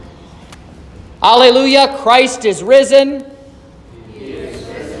Alleluia, Christ is risen. He is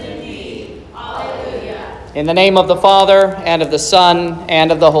risen indeed. Alleluia. In the name of the Father, and of the Son,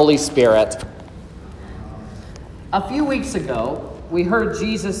 and of the Holy Spirit. A few weeks ago, we heard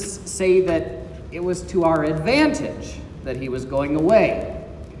Jesus say that it was to our advantage that he was going away.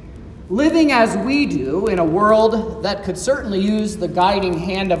 Living as we do in a world that could certainly use the guiding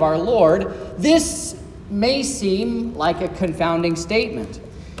hand of our Lord, this may seem like a confounding statement.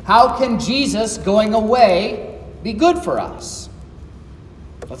 How can Jesus going away be good for us?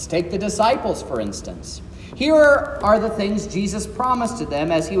 Let's take the disciples, for instance. Here are the things Jesus promised to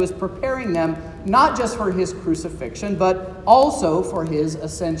them as he was preparing them not just for his crucifixion, but also for his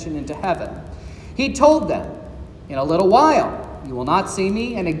ascension into heaven. He told them, "In a little while you will not see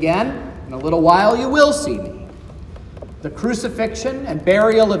me, and again, in a little while you will see me." The crucifixion and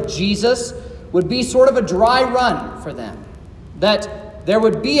burial of Jesus would be sort of a dry run for them. That there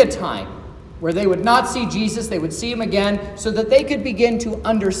would be a time where they would not see Jesus, they would see him again, so that they could begin to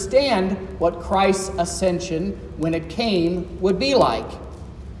understand what Christ's ascension, when it came, would be like.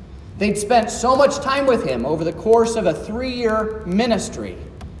 They'd spent so much time with him over the course of a 3-year ministry,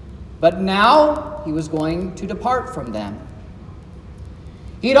 but now he was going to depart from them.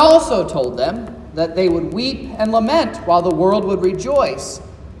 He'd also told them that they would weep and lament while the world would rejoice,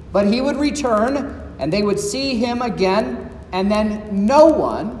 but he would return and they would see him again, and then no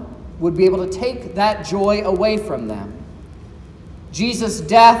one would be able to take that joy away from them. Jesus'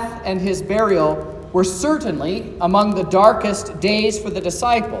 death and his burial were certainly among the darkest days for the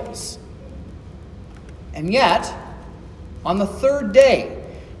disciples. And yet, on the third day,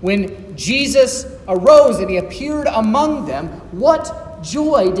 when Jesus arose and he appeared among them, what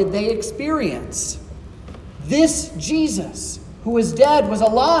joy did they experience? This Jesus, who was dead, was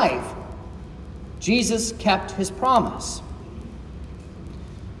alive. Jesus kept his promise.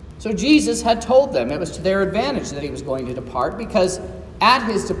 So Jesus had told them it was to their advantage that he was going to depart, because at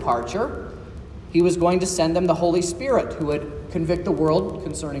his departure, he was going to send them the Holy Spirit, who would convict the world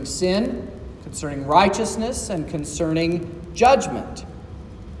concerning sin, concerning righteousness, and concerning judgment.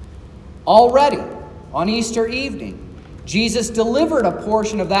 Already, on Easter evening, Jesus delivered a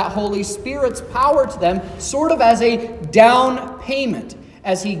portion of that Holy Spirit's power to them, sort of as a down payment,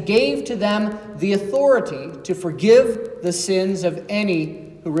 as he gave to them the authority to forgive the sins of any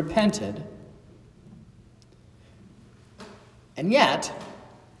who repented. And yet,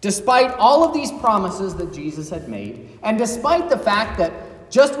 despite all of these promises that Jesus had made, and despite the fact that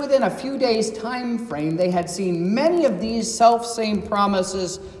just within a few days' time frame they had seen many of these self-same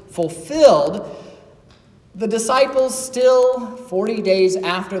promises fulfilled, the disciples still, 40 days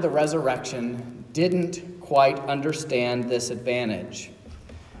after the resurrection, didn't quite understand this advantage.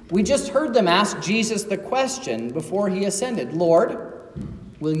 We just heard them ask Jesus the question before he ascended, "Lord,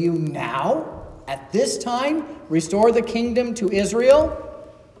 will you now, at this time, restore the kingdom to Israel?"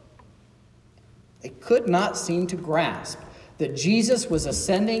 They could not seem to grasp that Jesus was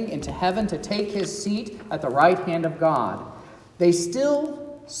ascending into heaven to take his seat at the right hand of God. They still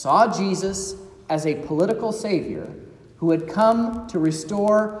saw Jesus as a political savior who had come to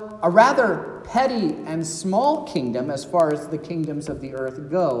restore a rather petty and small kingdom as far as the kingdoms of the earth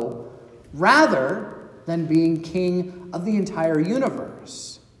go, rather than being king of the entire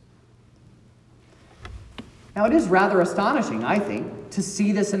universe. Now, it is rather astonishing, I think, to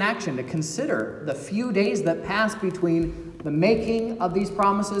see this in action, to consider the few days that passed between the making of these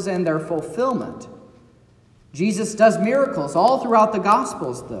promises and their fulfillment. Jesus does miracles all throughout the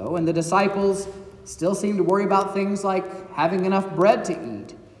Gospels, though, and the disciples still seem to worry about things like having enough bread to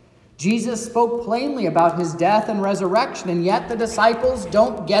eat. Jesus spoke plainly about his death and resurrection, and yet the disciples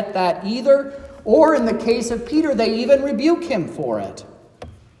don't get that either, or in the case of Peter, they even rebuke him for it.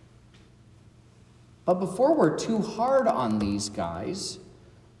 But before we're too hard on these guys,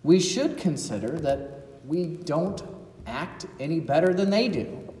 we should consider that we don't act any better than they do.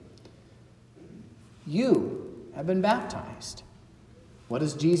 You have been baptized. What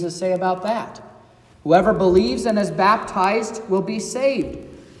does Jesus say about that? Whoever believes and is baptized will be saved,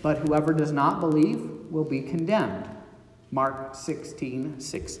 but whoever does not believe will be condemned. Mark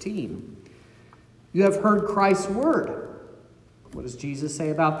 16:16. You have heard Christ's word. What does Jesus say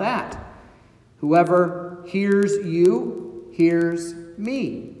about that? Whoever hears you hears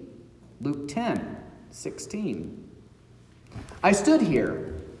me. Luke 10:16. I stood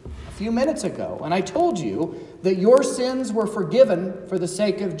here a few minutes ago and I told you that your sins were forgiven for the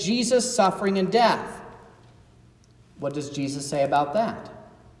sake of Jesus' suffering and death. What does Jesus say about that?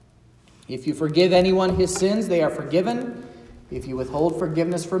 If you forgive anyone his sins, they are forgiven. If you withhold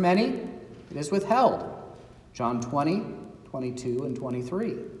forgiveness from any, it is withheld. John 20:22 and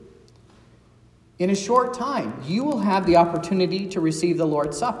 23. in a short time, you will have the opportunity to receive the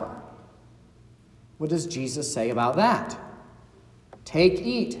Lord's Supper. What does Jesus say about that? Take,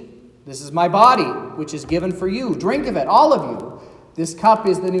 eat. This is my body, which is given for you. Drink of it, all of you. This cup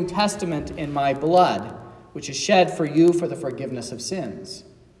is the New Testament in my blood, which is shed for you for the forgiveness of sins.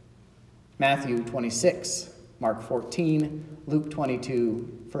 Matthew 26, Mark 14, Luke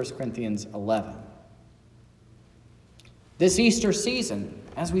 22, 1 Corinthians 11. This Easter season,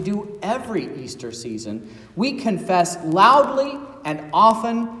 as we do every Easter season, we confess loudly and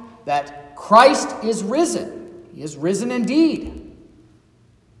often that Christ is risen. He is risen indeed.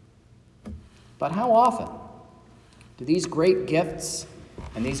 But how often do these great gifts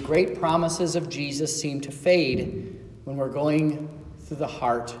and these great promises of Jesus seem to fade when we're going through the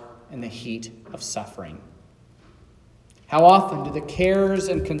heart and the heat of suffering? How often do the cares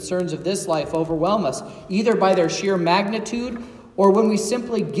and concerns of this life overwhelm us, either by their sheer magnitude or when we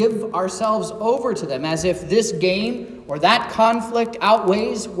simply give ourselves over to them, as if this game or that conflict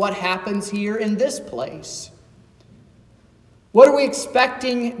outweighs what happens here in this place? What are we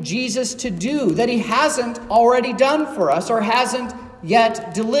expecting Jesus to do that he hasn't already done for us or hasn't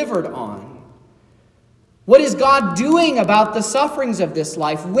yet delivered on? What is God doing about the sufferings of this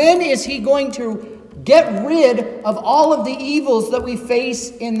life? When is he going to get rid of all of the evils that we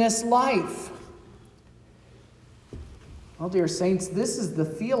face in this life? Well, dear saints, this is the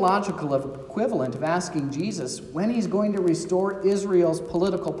theological equivalent of asking Jesus when he's going to restore Israel's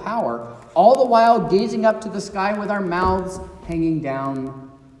political power, all the while gazing up to the sky with our mouths hanging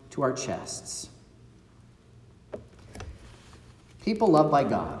down to our chests. People loved by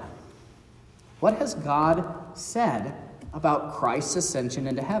God, what has God said about Christ's ascension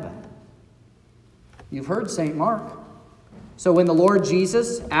into heaven? You've heard St. Mark. So when the Lord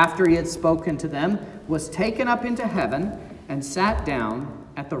Jesus, after he had spoken to them, was taken up into heaven and sat down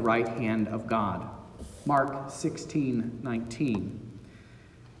at the right hand of God. Mark 16:19.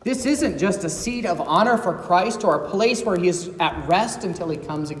 This isn't just a seat of honor for Christ or a place where he is at rest until he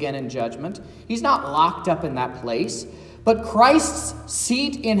comes again in judgment. He's not locked up in that place. But Christ's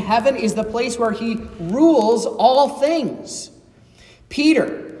seat in heaven is the place where he rules all things.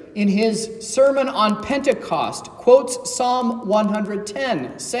 Peter, in his sermon on Pentecost, quotes Psalm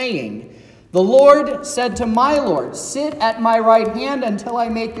 110, saying, "The Lord said to my Lord, sit at my right hand until I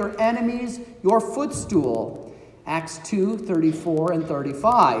make your enemies your footstool." Acts 2:34 and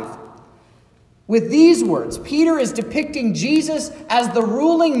 35. With these words, Peter is depicting Jesus as the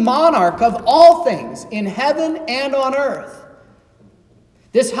ruling monarch of all things in heaven and on earth.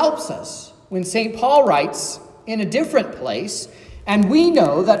 This helps us when St. Paul writes in a different place, "And we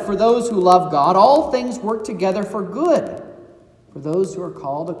know that for those who love God, all things work together for good, for those who are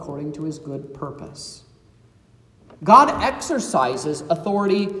called according to his good purpose." God exercises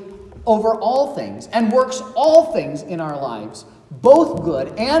authority over all things and works all things in our lives, both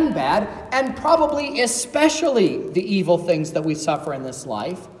good and bad, and probably especially the evil things that we suffer in this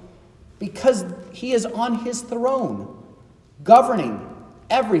life, because he is on his throne, governing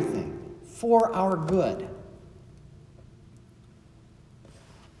everything for our good.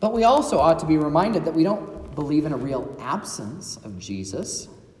 But we also ought to be reminded that we don't believe in a real absence of Jesus.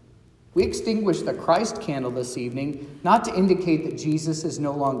 We extinguished the Christ candle this evening, not to indicate that Jesus is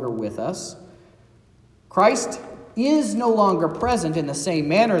no longer with us. Christ is no longer present in the same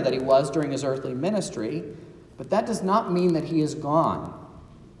manner that he was during his earthly ministry, but that does not mean that he is gone.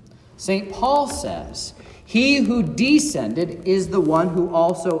 St. Paul says, "He who descended is the one who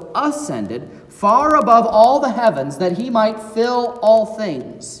also ascended far above all the heavens, that he might fill all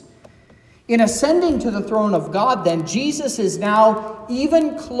things." In ascending to the throne of God, then, Jesus is now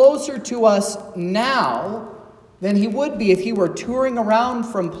even closer to us now than he would be if he were touring around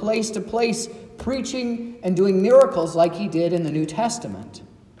from place to place, preaching and doing miracles like he did in the New Testament.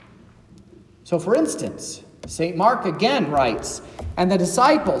 So, for instance, St. Mark again writes, "And the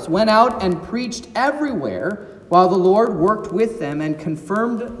disciples went out and preached everywhere, while the Lord worked with them and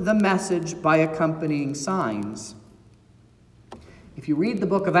confirmed the message by accompanying signs." If you read the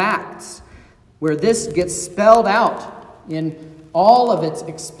book of Acts, where this gets spelled out in all of its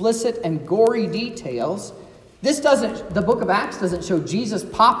explicit and gory details, the book of Acts doesn't show Jesus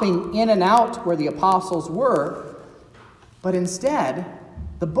popping in and out where the apostles were, but instead,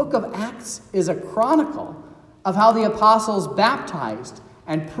 the book of Acts is a chronicle of how the apostles baptized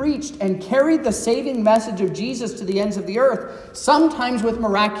and preached and carried the saving message of Jesus to the ends of the earth, sometimes with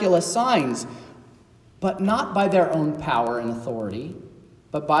miraculous signs, but not by their own power and authority,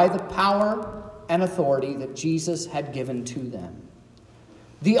 but by the power and authority that Jesus had given to them.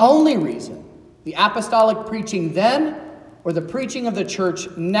 The only reason the apostolic preaching then or the preaching of the church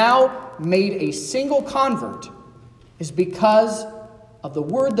now made a single convert is because of the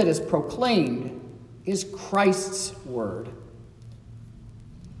word that is proclaimed is Christ's word.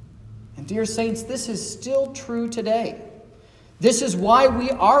 And dear saints, this is still true today. This is why we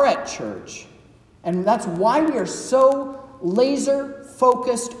are at church. And that's why we are so laser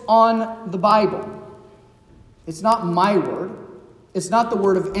focused on the Bible. It's not my word. It's not the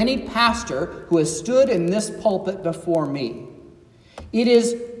word of any pastor who has stood in this pulpit before me. It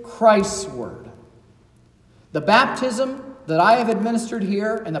is Christ's word. The baptism that I have administered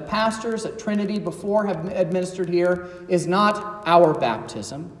here and the pastors at Trinity before have administered here is not our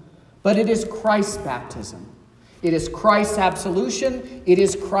baptism, but it is Christ's baptism. It is Christ's absolution. It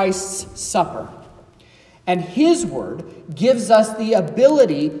is Christ's supper. And his word gives us the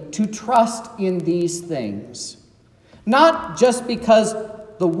ability to trust in these things. Not just because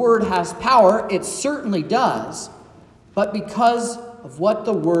the word has power, it certainly does, but because of what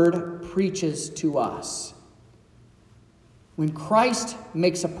the word preaches to us. When Christ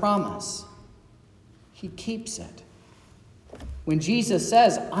makes a promise, he keeps it. When Jesus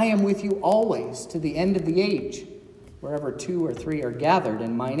says, I am with you always to the end of the age, wherever 2 or 3 are gathered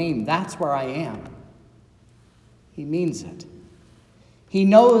in my name, that's where I am. He means it. He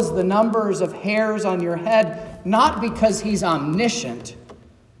knows the numbers of hairs on your head, not because he's omniscient,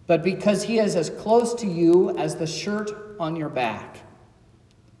 but because he is as close to you as the shirt on your back.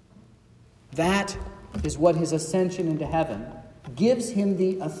 That is what his ascension into heaven gives him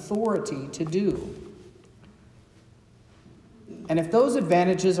the authority to do. And if those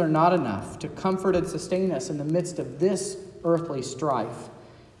advantages are not enough to comfort and sustain us in the midst of this earthly strife,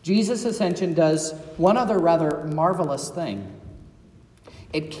 Jesus' ascension does one other rather marvelous thing.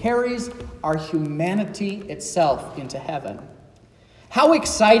 It carries our humanity itself into heaven. How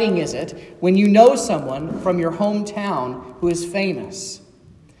exciting is it when you know someone from your hometown who is famous?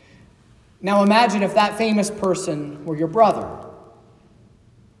 Now imagine if that famous person were your brother.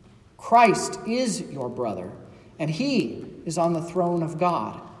 Christ is your brother, and he is on the throne of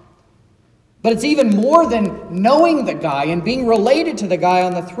God. But it's even more than knowing the guy and being related to the guy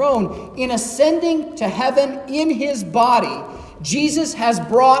on the throne. In ascending to heaven in his body, Jesus has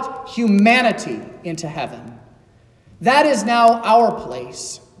brought humanity into heaven. That is now our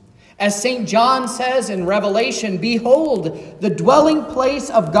place. As St. John says in Revelation, behold, the dwelling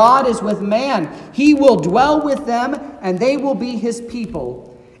place of God is with man. He will dwell with them, and they will be his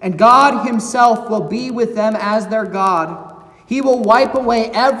people. And God himself will be with them as their God. He will wipe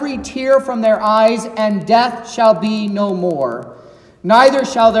away every tear from their eyes, and death shall be no more. Neither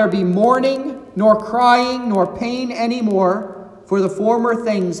shall there be mourning, nor crying, nor pain any more, for the former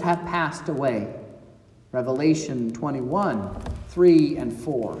things have passed away. Revelation 21, 3 and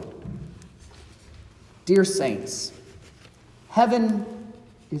 4. Dear saints, heaven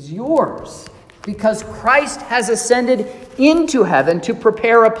is yours because Christ has ascended into heaven to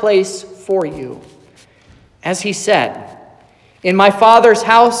prepare a place for you. As he said, in my Father's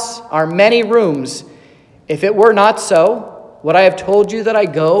house are many rooms. If it were not so, would I have told you that I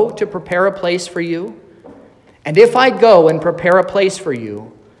go to prepare a place for you? And if I go and prepare a place for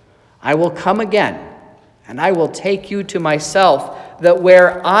you, I will come again, and I will take you to myself, that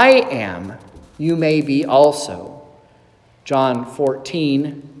where I am, you may be also. John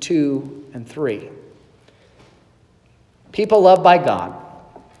 14, 2 and 3. People loved by God,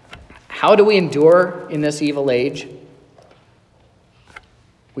 how do we endure in this evil age?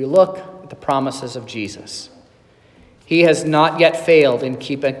 We look at the promises of Jesus. He has not yet failed in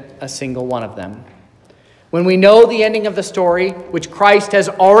keeping a single one of them. When we know the ending of the story, which Christ has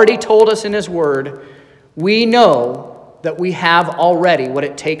already told us in his word, we know that we have already what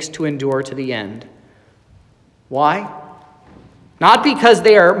it takes to endure to the end. Why? Not because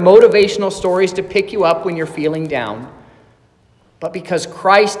they are motivational stories to pick you up when you're feeling down, but because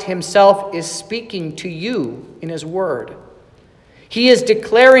Christ himself is speaking to you in his word. He is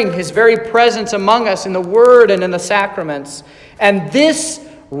declaring his very presence among us in the word and in the sacraments. And this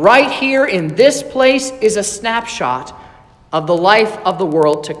right here in this place is a snapshot of the life of the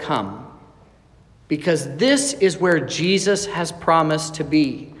world to come. Because this is where Jesus has promised to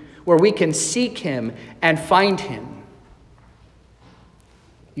be, where we can seek him and find him.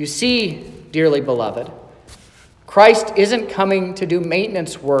 You see, dearly beloved, Christ isn't coming to do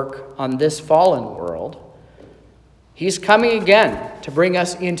maintenance work on this fallen world. He's coming again to bring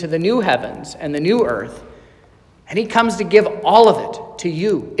us into the new heavens and the new earth. And he comes to give all of it to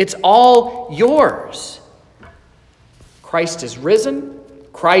you. It's all yours. Christ is risen.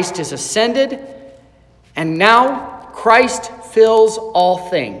 Christ is ascended. And now Christ fills all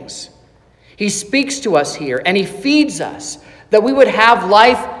things. He speaks to us here, and he feeds us that we would have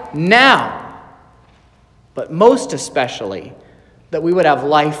life now, but most especially that we would have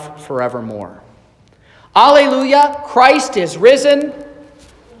life forevermore. Alleluia, Christ is risen.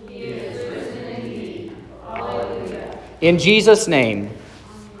 He is risen indeed. Alleluia. In Jesus' name.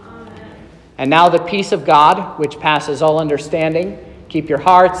 Amen. And now the peace of God, which passes all understanding, keep your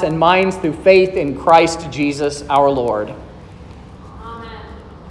hearts and minds through faith in Christ Jesus our Lord.